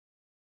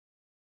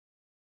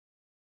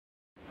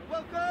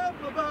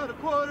about a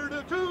quarter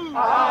to 2.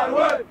 I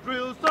would.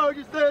 Drill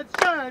sergeant said,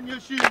 shine your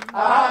shoes.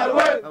 I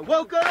would. I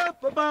woke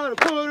up about a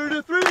quarter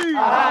to 3.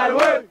 I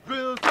would.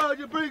 Drill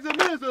sergeant brings a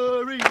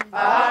misery.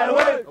 I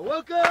would. I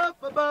woke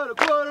up about a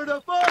quarter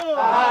to 4.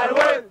 I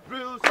would.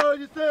 Drill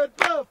sergeant said,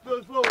 buff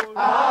the floor.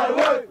 I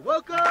would.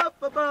 Woke up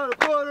about a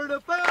quarter to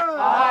 5.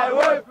 I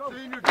would.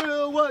 Senior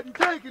drill wasn't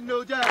taking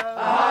no jive.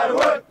 I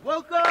would.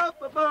 Woke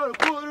up about a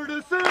quarter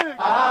to 6.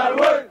 I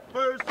would.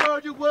 First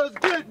sergeant was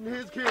getting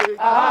his kick.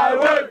 I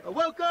would. I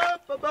woke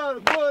up about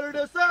a quarter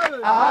to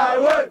 7. I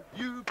would.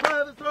 You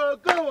privates are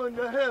going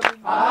to heaven.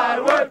 I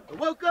would. I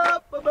woke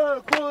up about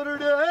a quarter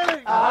to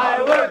 8.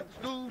 I would.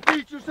 School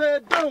teacher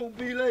said, don't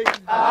be late.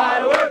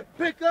 I would.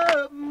 Pick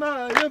up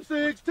my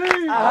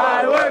M16.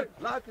 I would.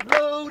 Lock and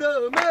load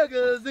a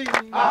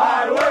magazine.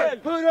 I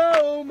would. Put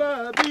on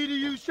my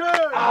BDU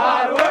shirt.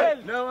 I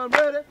would. Now I'm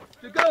ready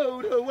to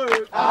go to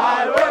work.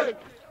 I would.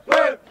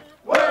 Work.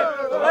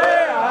 Work.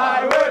 Where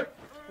I would.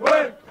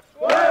 Work.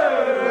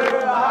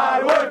 Where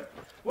I would.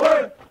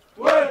 Work.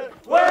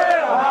 Work.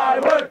 Where I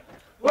would.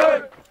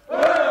 Work.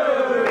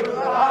 Where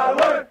I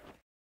would.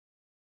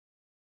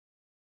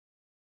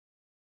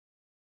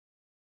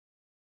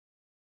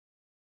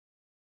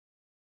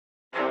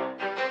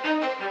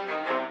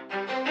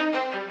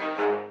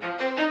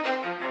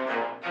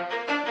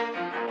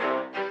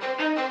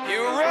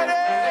 You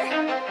ready?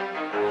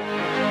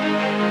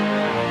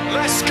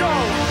 Let's go.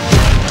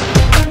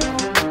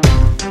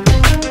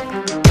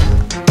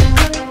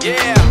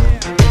 Yeah.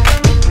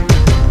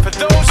 For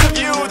those of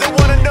you that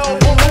want to know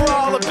what we're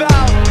all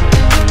about,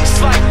 it's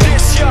like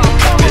this, y'all.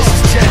 This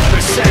is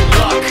 10%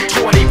 luck,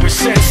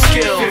 20%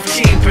 skill,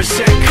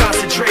 15%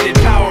 concentrated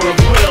power of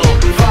will,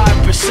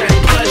 5%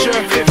 pleasure,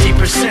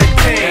 50%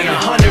 pain, and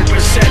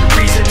 100%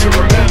 reason to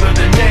remember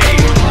the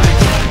name.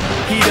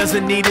 He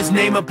doesn't need his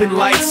name up in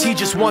lights, he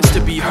just wants to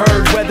be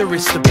heard, whether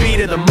it's the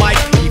beat or the mic.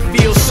 He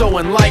feels so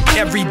unlike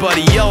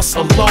everybody else,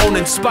 alone,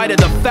 in spite of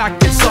the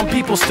fact that some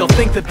people still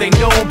think that they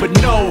know. But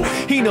no,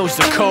 he knows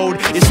the code.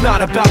 It's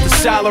not about the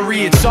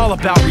salary, it's all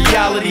about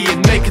reality and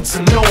making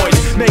some noise,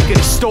 making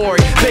a story,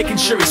 making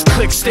sure his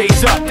click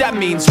stays up. That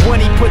means when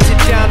he puts it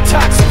down,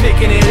 Tox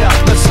picking it up.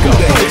 Let's go.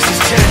 This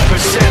is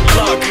 10%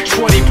 luck,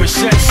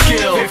 20%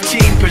 skill,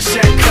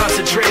 15%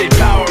 concentrated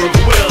power of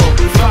will,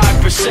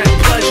 5%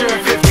 pleasure,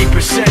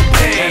 50%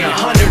 pain, and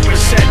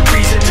 100%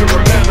 reason to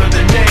remember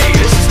the name.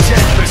 This is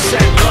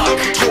 10% luck,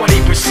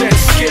 20%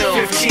 skill,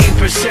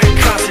 15%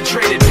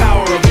 concentrated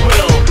power of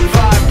will,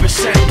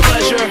 5%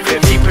 pleasure,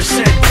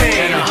 50%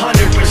 pain, and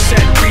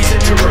 100% reason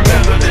to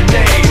remember the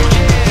name.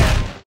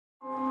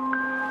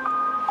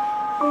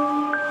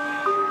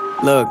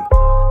 Look,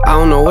 I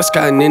don't know what's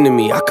gotten into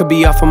me. I could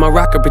be off on my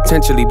rocker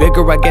potentially.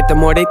 Bigger I get, the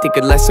more they think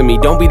it less of me.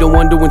 Don't be the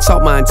one to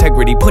insult my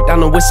integrity. Put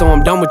down the whistle,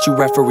 I'm done with you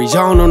referees.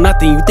 Y'all don't know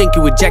nothing, you think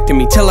you ejected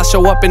me. Till I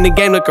show up in the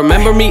game, like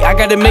remember me. I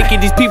gotta make it,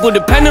 these people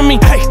depend on me.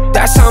 Hey,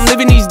 that's how I'm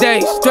living these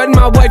days. Threaten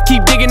my wife,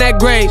 keep digging that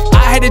grave.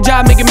 I had a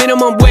job making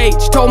minimum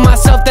wage. Told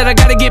myself that I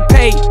gotta get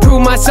paid.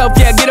 Prove myself,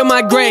 yeah, get on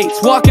my grades.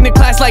 Walk into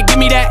class like, give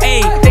me that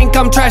A. Think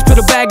I'm trash, put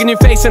a bag in your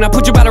face. And I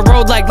put you by the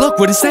road like, look,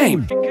 we're the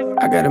same.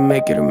 I gotta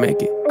make it or make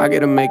it. I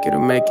gotta make it or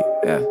make it,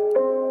 yeah.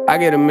 I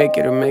gotta make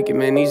it or make it,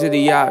 man. These are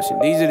the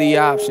options, these are the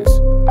options.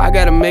 I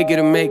gotta make it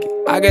or make it.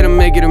 I gotta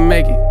make it or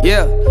make it,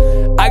 yeah.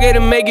 I gotta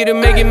make it or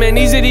make it, man.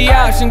 These are the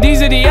options,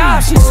 these are the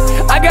options.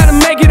 I gotta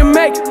make it or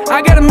make it.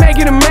 I gotta make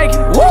it or make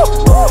it. Woo!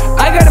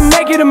 I gotta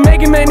make it or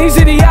make it, man. These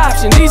are the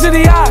options, these are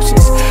the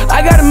options.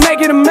 I gotta make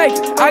it or make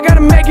it. I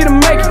gotta make it or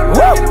make it.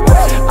 Woo!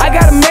 I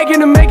gotta make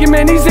it or make it,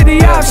 man. These are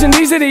the options,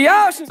 these are the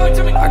options.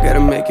 I gotta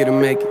make it or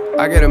make it.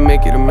 I gotta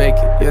make it or make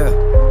it, yeah.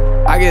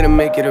 I gotta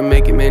make it or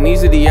make it, man.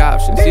 These are the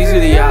options, these are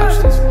the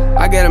options.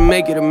 I gotta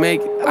make it or make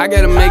it. I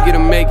gotta make it or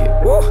make it.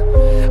 Woo!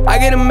 I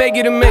gotta make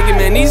it or make it,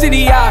 man. These are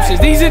the options,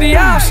 these are the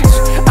options.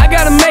 I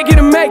gotta make it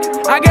or make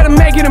it. I gotta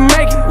make it or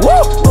make it. Woo!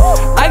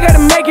 I gotta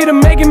make it or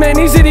make it, man.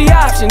 These are the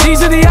options,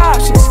 these are the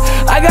options.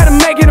 I gotta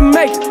make it or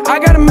make it. I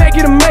gotta make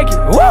it or make it.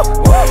 Woo!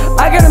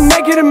 I gotta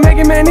make it or make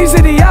it, man. These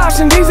are the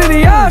options, these are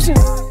the options.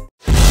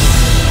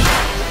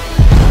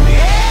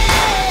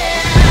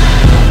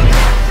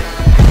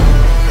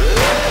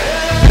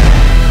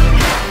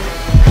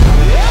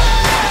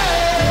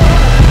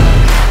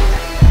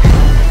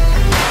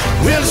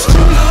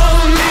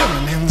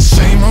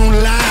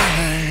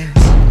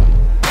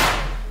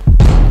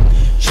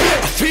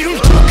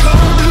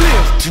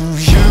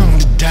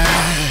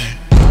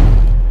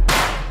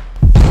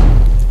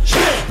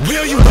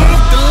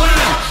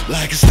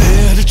 Like it's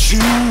there to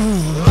choose.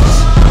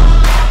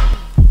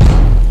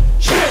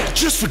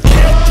 Just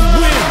forget the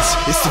wins,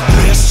 it's the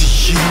best to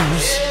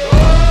use.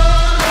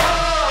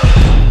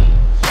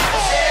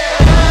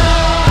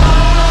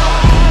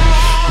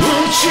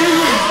 Won't you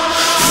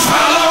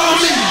follow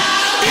me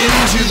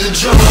into the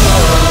jungle?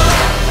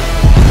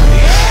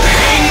 There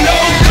ain't no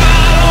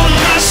God on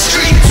my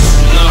streets,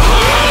 in the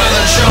heart of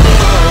the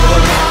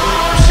jungle.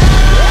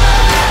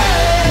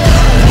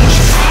 Won't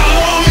you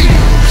follow me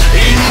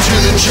into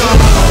the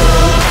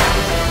jungle?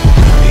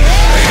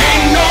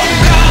 Ain't no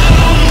God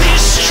on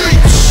these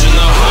streets in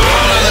the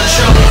heart of the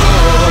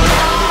jungle.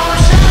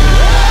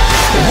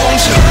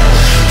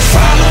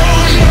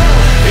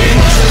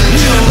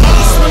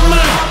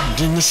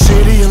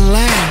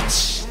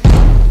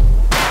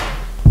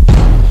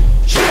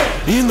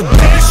 in the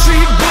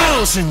backstreet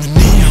balls and the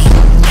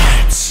neon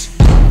lights.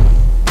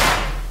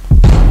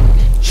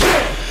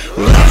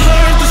 Well, I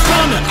heard the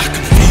thunder, I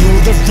could feel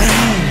the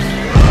rain.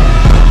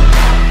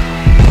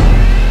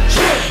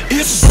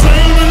 It's the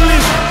same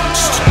religion,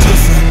 just a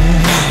different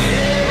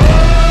name.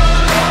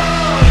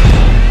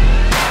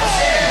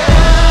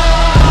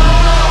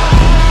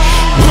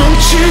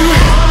 Won't you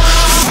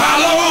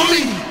follow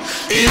me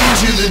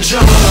into the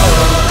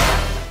jungle?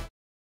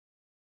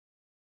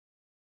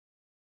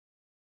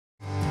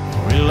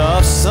 We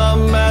loved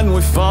some and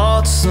we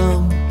fought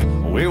some.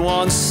 We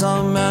won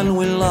some and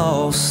we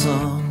lost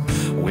some.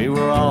 We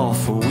were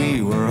awful,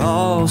 we were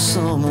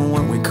awesome,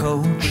 weren't we,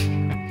 coach?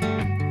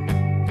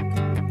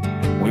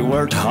 We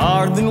worked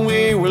hard, then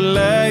we were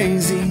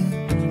lazy.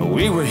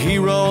 We were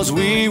heroes,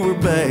 we were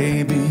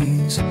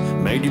babies.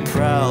 Made you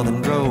proud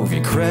and drove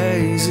you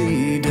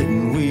crazy,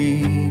 didn't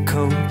we,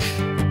 coach?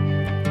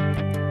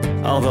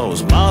 All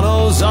those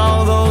mottos,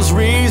 all those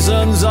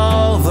reasons,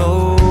 all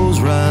those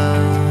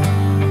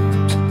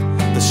rhymes,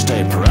 they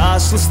stay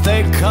priceless,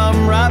 they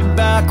come right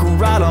back,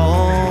 right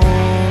on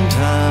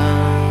time.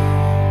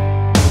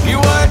 You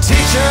were a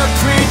teacher,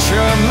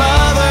 preacher,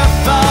 mother,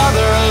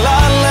 father, a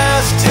lot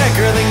less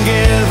taker than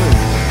giver,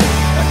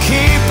 a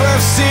keeper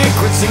of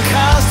secrets and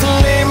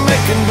constantly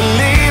making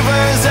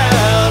believers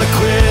out of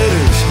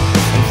quitters.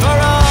 And for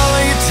all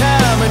of your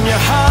time and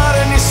your heart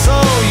and your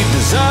soul, you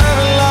deserve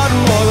a lot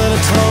more than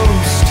a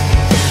toast.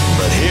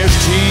 But here's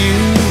to you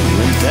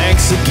and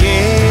thanks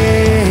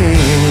again.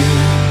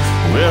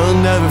 We'll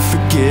never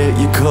forget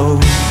you,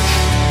 coach.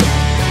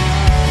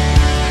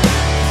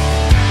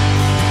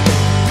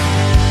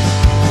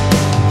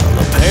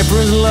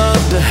 Papers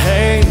love to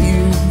hate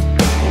you.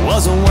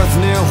 Wasn't worth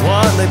near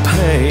what they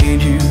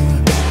paid you,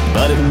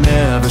 but it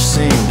never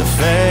seemed to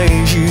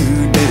faze you,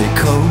 did it,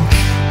 coach?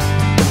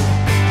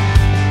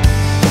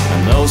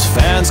 And those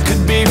fans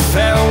could be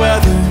fair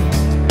weather,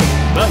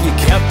 but you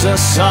kept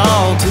us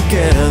all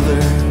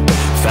together.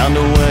 Found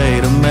a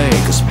way to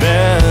make us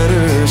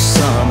better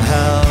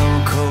somehow,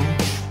 coach.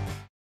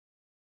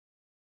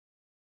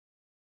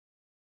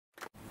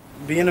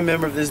 Being a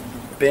member of this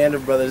band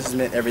of brothers has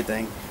meant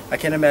everything. I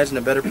can't imagine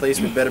a better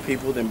place with better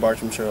people than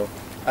Bartram Trail.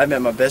 I've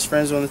met my best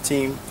friends on the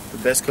team, the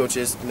best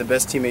coaches, and the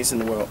best teammates in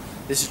the world.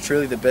 This is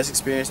truly the best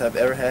experience I've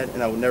ever had,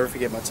 and I will never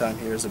forget my time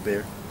here as a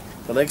Bear.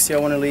 The legacy I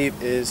want to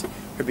leave is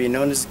for being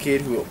known as a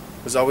kid who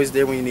was always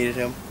there when you needed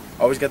him,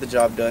 always got the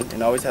job done,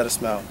 and always had a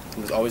smile,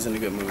 and was always in a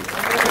good mood.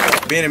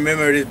 Being a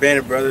member of this band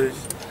of brothers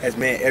has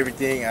meant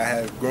everything. I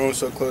have grown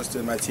so close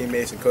to my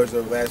teammates and coaches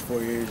over the last 4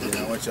 years, and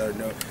I want y'all to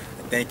know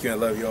thank you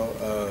and I love y'all.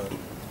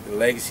 The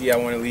legacy I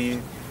want to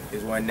leave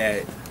is one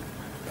that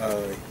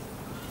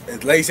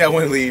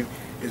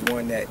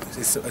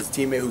is a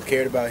teammate who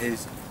cared about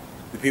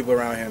the people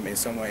around him and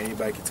someone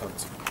anybody can talk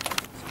to.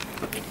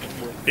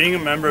 Being a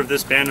member of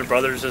this band of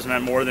brothers has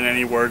meant more than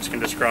any words can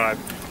describe.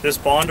 This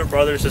bond of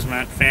brothers has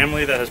meant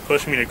family that has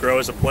pushed me to grow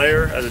as a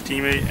player, as a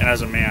teammate, and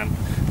as a man.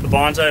 The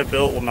bonds I have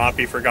built will not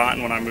be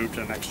forgotten when I move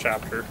to the next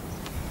chapter.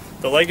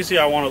 The legacy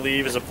I want to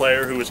leave is a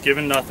player who was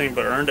given nothing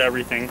but earned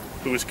everything,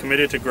 who was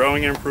committed to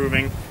growing and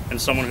improving,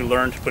 and someone who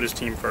learned to put his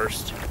team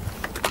first.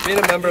 Being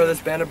a member of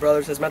this band of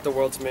brothers has meant the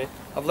world to me.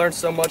 I've learned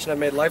so much and I've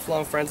made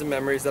lifelong friends and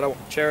memories that I will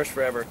cherish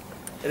forever.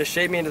 It has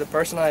shaped me into the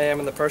person I am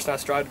and the person I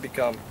strive to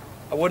become.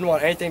 I wouldn't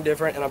want anything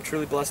different, and I'm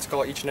truly blessed to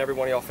call each and every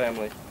one of y'all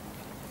family.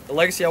 The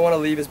legacy I want to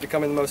leave is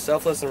becoming the most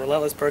selfless and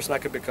relentless person I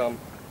could become.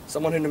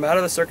 Someone who, no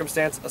matter the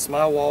circumstance, a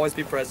smile will always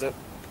be present.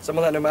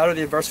 Someone that, no matter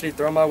the adversity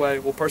thrown my way,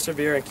 will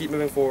persevere and keep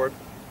moving forward.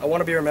 I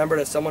want to be remembered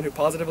as someone who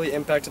positively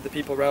impacted the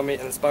people around me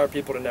and inspired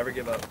people to never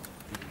give up.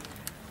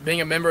 Being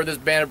a member of this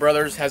band of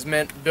brothers has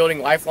meant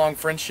building lifelong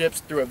friendships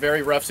through a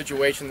very rough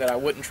situation that I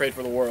wouldn't trade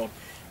for the world,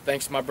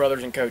 thanks to my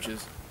brothers and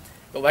coaches.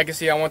 The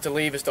legacy I want to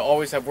leave is to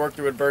always have worked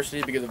through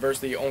adversity, because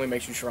adversity only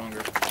makes you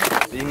stronger.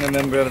 Being a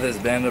member of this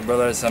band of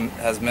brothers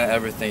has meant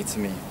everything to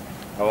me.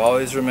 I will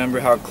always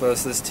remember how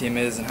close this team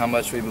is and how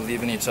much we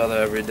believe in each other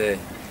every day.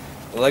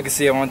 The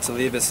legacy I want to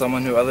leave is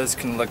someone who others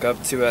can look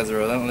up to as a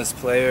relentless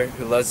player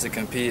who loves to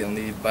compete and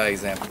lead by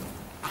example.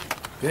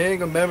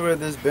 Being a member of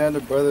this band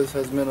of brothers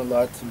has meant a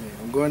lot to me.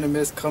 I'm going to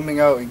miss coming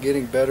out and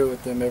getting better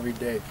with them every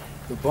day.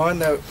 The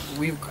bond that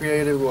we've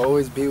created will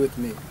always be with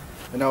me,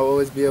 and I'll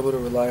always be able to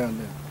rely on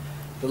them.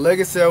 The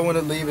legacy I want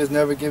to leave is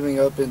never giving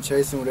up and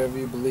chasing whatever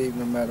you believe,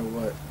 no matter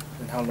what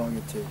and how long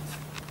it takes.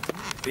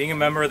 Being a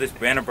member of this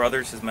band of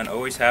brothers has meant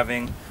always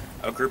having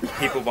a group of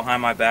people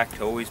behind my back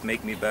to always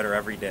make me better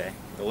every day.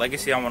 The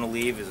legacy I want to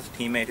leave is a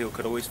teammate who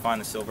could always find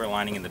the silver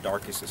lining in the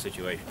darkest of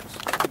situations.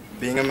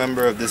 Being a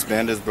member of this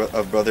band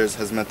of brothers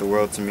has meant the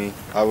world to me.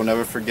 I will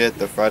never forget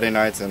the Friday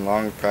nights and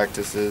long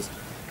practices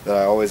that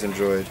I always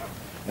enjoyed,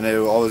 and it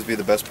will always be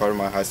the best part of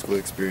my high school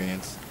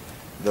experience.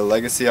 The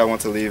legacy I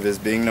want to leave is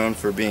being known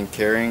for being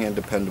caring and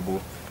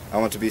dependable. I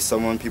want to be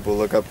someone people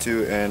look up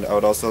to, and I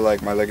would also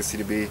like my legacy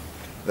to be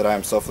that I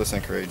am selfless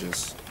and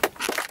courageous.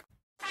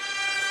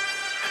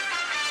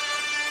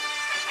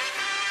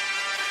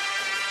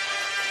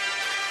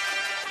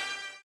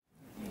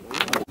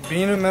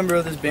 Being a member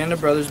of this band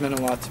of brothers meant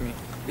a lot to me.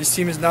 This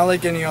team is not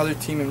like any other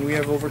team, and we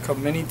have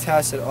overcome many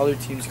tasks that other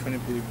teams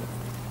couldn't do.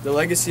 The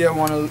legacy I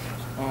want to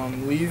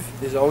leave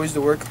is always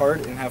to work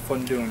hard and have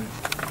fun doing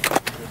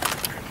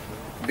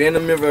it. Being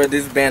a member of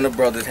this band of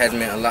brothers has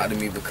meant a lot to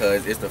me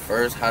because it's the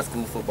first high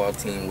school football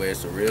team where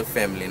it's a real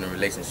family and a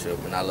relationship,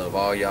 and I love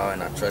all y'all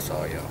and I trust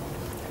all y'all.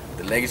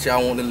 The legacy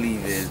I want to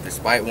leave is,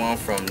 despite where I'm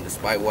from,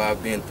 despite what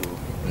I've been through,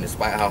 and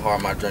despite how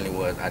hard my journey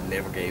was, I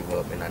never gave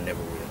up and I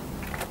never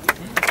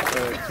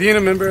will. Being a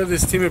member of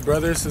this team of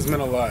brothers has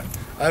meant a lot.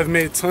 I've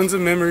made tons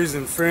of memories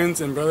and friends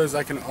and brothers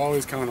I can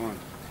always count on.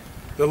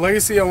 The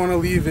legacy I want to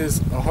leave is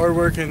a hard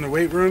worker in the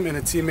weight room and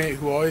a teammate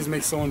who always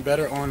makes someone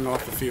better on and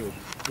off the field.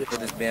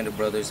 This band of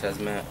brothers has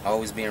meant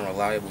always being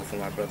reliable for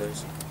my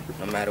brothers,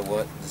 no matter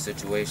what the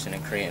situation,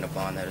 and creating a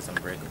bond that is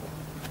unbreakable.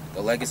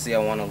 The legacy I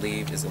want to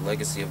leave is a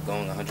legacy of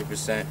going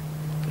 100%,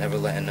 never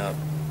letting up,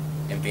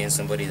 and being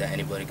somebody that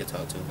anybody could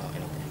talk to about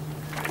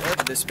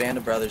anything. This band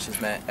of brothers has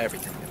meant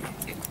everything to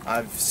me.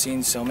 I've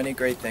seen so many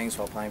great things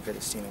while playing for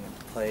this team and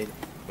played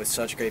with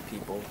such great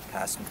people,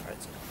 past and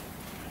present.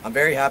 I'm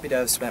very happy to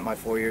have spent my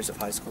 4 years of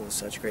high school with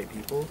such great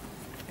people,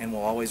 and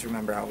will always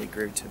remember how we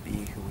grew to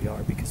be who we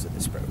are because of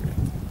this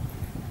program.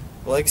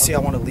 The legacy I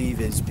want to leave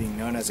is being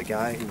known as a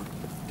guy who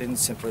didn't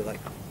simply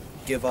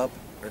give up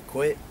or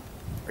quit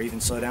or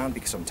even slow down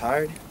because I'm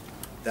tired,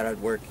 that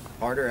I'd work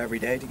harder every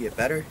day to get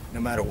better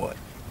no matter what,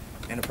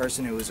 and a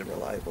person who is a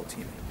reliable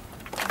teammate.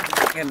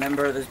 Being a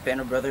member of this band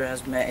of brothers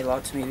has meant a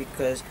lot to me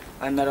because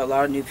I met a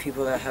lot of new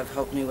people that have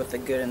helped me with the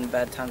good and the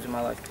bad times in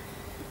my life.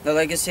 The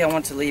legacy I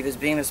want to leave is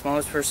being the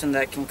smallest person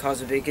that can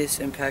cause the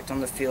biggest impact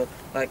on the field,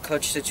 like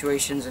clutch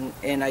situations, and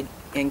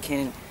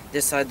can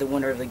decide the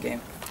winner of the game.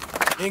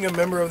 Being a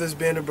member of this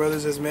band of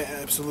brothers has meant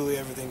absolutely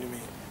everything to me.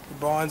 The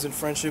bonds and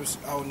friendships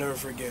I will never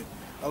forget.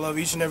 I love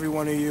each and every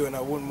one of you, and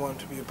I wouldn't want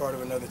to be a part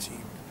of another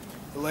team.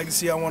 The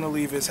legacy I want to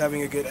leave is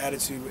having a good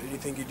attitude with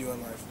anything you do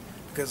in life,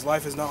 because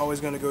life is not always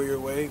going to go your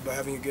way, but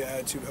having a good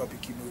attitude will help you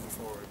keep moving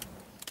forward.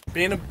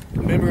 Being a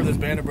member of this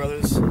band of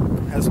brothers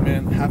has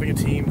meant having a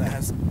team that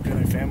has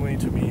been a family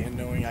to me and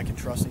knowing I can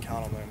trust and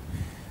count on them.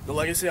 The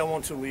legacy I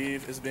want to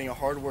leave is being a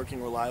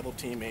hard-working, reliable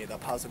teammate that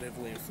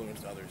positively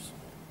influenced others.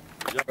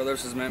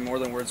 Brothers has meant more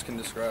than words can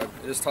describe.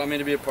 It has taught me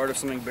to be a part of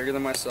something bigger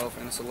than myself,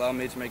 and it's allowed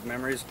me to make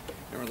memories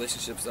and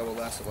relationships that will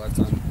last a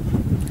lifetime.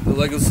 The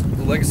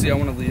legacy I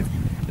want to leave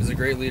is a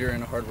great leader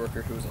and a hard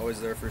worker who is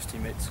always there for his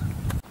teammates.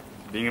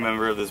 Being a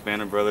member of this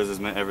band of brothers has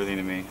meant everything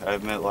to me. I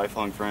have met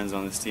lifelong friends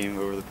on this team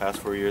over the past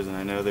 4 years, and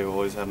I know they will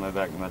always have my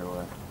back no matter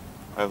what.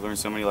 I have learned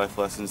so many life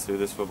lessons through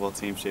this football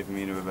team, shaping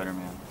me into a better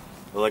man.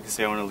 The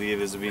legacy I want to leave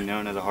is to be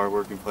known as a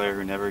hard-working player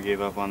who never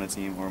gave up on the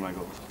team or my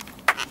goals.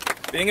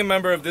 Being a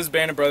member of this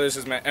band of brothers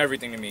has meant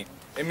everything to me.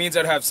 It means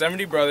I'd have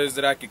 70 brothers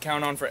that I could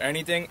count on for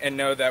anything and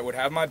know that would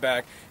have my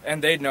back,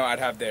 and they'd know I'd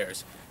have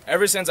theirs.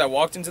 Ever since I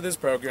walked into this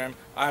program,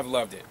 I have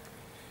loved it.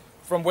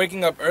 From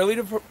waking up early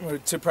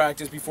to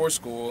practice before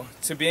school,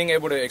 to being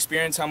able to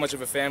experience how much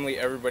of a family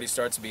everybody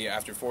starts to be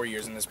after 4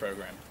 years in this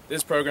program.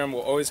 This program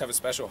will always have a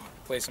special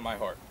place in my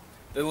heart.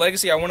 The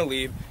legacy I want to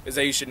leave is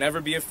that you should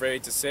never be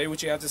afraid to say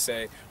what you have to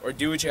say or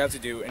do what you have to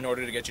do in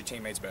order to get your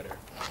teammates better.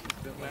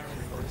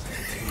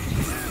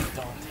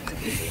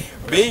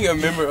 Being a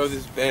member of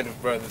this band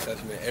of brothers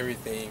has meant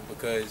everything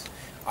because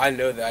I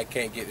know that I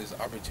can't get this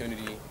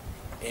opportunity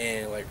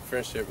and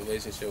friendship,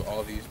 relationship,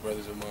 all these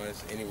brothers of mine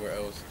anywhere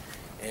else.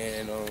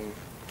 And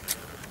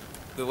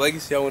the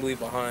legacy I want to leave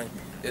behind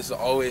is to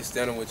always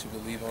stand on what you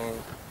believe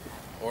on,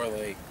 or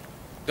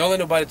don't let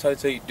nobody try to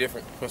tell you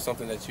different from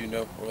something that you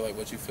know or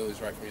what you feel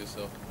is right for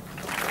yourself.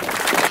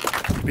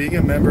 Being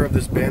a member of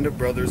this band of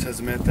brothers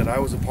has meant that I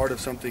was a part of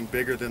something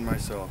bigger than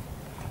myself.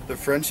 The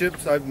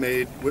friendships I've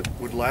made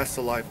would last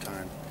a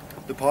lifetime.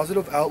 The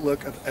positive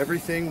outlook of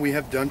everything we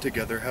have done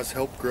together has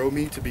helped grow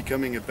me to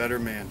becoming a better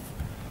man.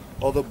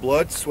 All the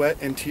blood, sweat,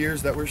 and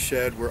tears that were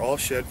shed were all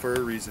shed for a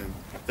reason.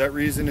 That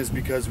reason is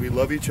because we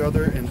love each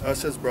other, and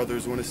us as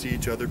brothers want to see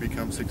each other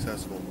become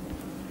successful.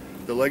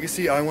 The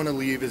legacy I want to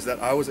leave is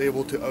that I was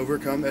able to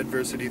overcome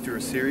adversity through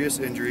a serious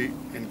injury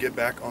and get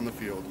back on the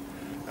field,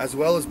 as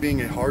well as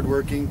being a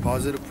hardworking,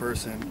 positive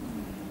person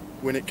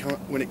when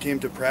it came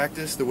to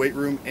practice, the weight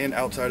room, and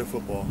outside of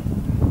football.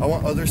 I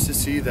want others to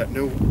see that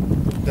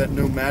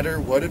no matter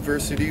what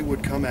adversity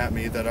would come at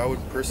me, that I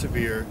would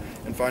persevere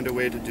and find a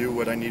way to do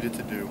what I needed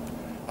to do.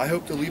 I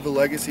hope to leave a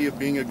legacy of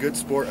being a good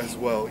sport as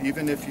well.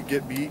 Even if you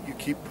get beat, you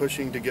keep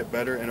pushing to get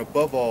better, and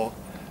above all,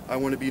 I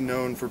want to be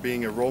known for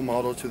being a role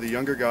model to the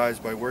younger guys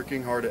by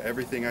working hard at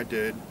everything I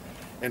did,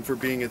 and for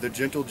being the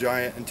gentle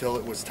giant until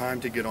it was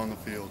time to get on the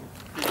field.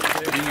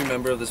 Being a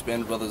member of this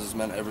band of brothers has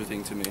meant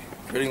everything to me.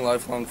 Creating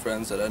lifelong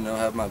friends that I know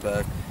have my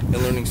back, and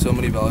learning so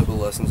many valuable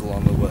lessons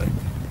along the way.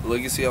 The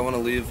legacy I want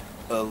to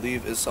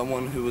leave is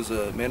someone who is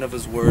a man of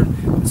his word,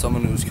 and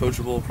someone who is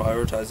coachable,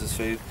 prioritized his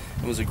faith,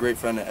 and was a great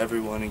friend to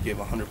everyone and gave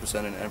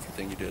 100% in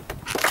everything he did.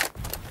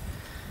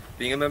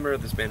 Being a member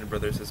of this band of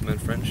brothers has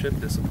meant friendship,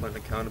 discipline,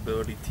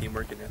 accountability,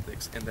 teamwork, and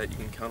ethics, and that you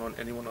can count on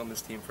anyone on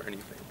this team for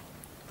anything.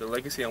 The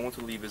legacy I want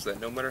to leave is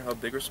that no matter how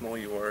big or small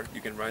you are,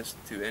 you can rise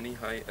to any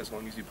height as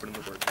long as you put in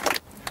the work.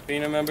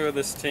 Being a member of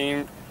this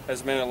team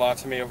has meant a lot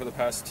to me over the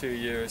past 2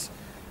 years.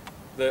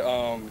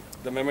 The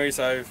memories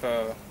I've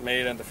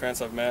made and the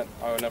friends I've met,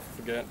 I will never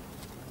forget.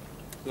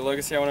 The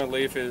legacy I want to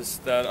leave is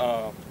that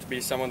to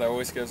be someone that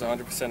always gives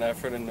 100%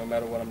 effort and no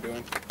matter what I'm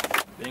doing.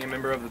 Being a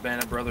member of the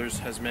Band of Brothers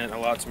has meant a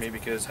lot to me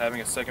because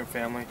having a second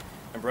family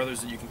and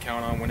brothers that you can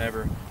count on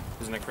whenever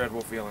is an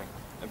incredible feeling.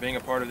 And being a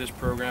part of this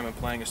program and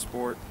playing a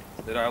sport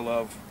that I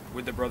love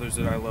with the brothers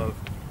that I love,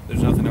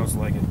 there's nothing else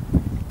like it.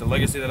 The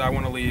legacy that I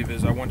want to leave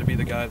is I want to be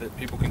the guy that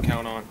people can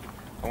count on.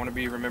 I want to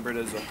be remembered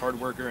as a hard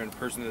worker and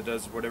person that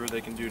does whatever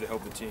they can do to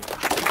help the team.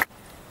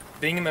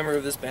 Being a member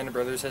of this Band of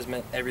Brothers has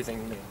meant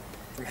everything to me.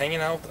 From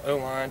hanging out with the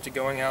O-line to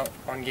going out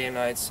on game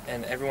nights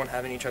and everyone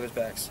having each other's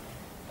backs.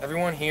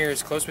 Everyone here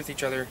is close with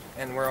each other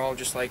and we're all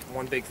just like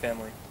one big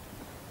family.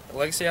 The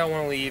legacy I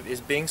want to leave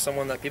is being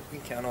someone that people can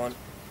count on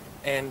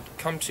and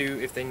come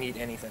to if they need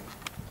anything.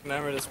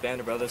 Member of this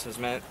Band of Brothers has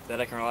meant that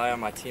I can rely on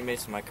my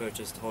teammates and my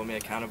coaches to hold me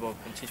accountable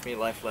and teach me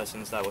life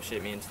lessons that will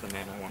shape me into the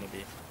man I want to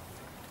be.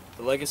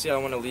 The legacy I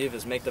want to leave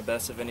is make the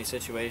best of any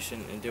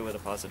situation and deal with a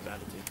positive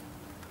attitude.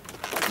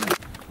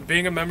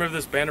 Being a member of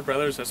this Band of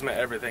Brothers has meant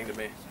everything to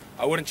me.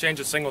 I wouldn't change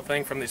a single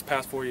thing from these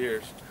past 4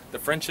 years. The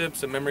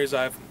friendships and memories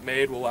I've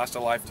made will last a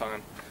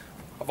lifetime.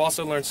 I've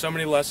also learned so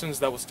many lessons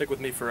that will stick with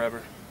me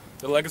forever.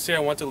 The legacy I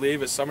want to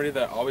leave is somebody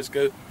that always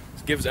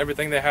gives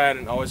everything they had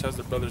and always has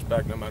their brother's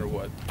back no matter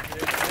what.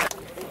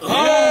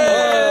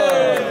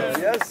 Oh!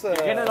 Yes, sir.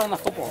 Get it on the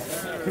football.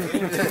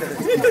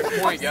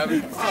 Point,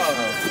 Gavin.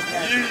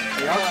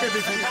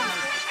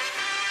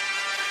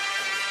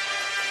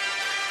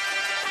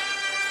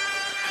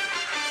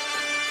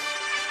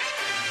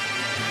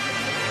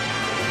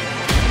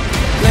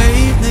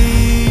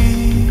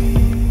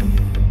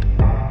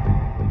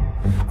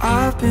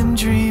 I've been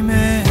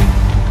dreaming,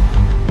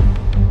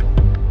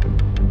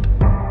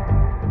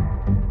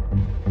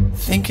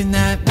 thinking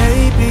that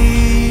maybe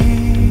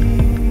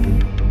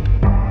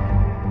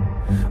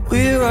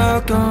we're all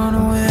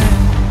gonna win.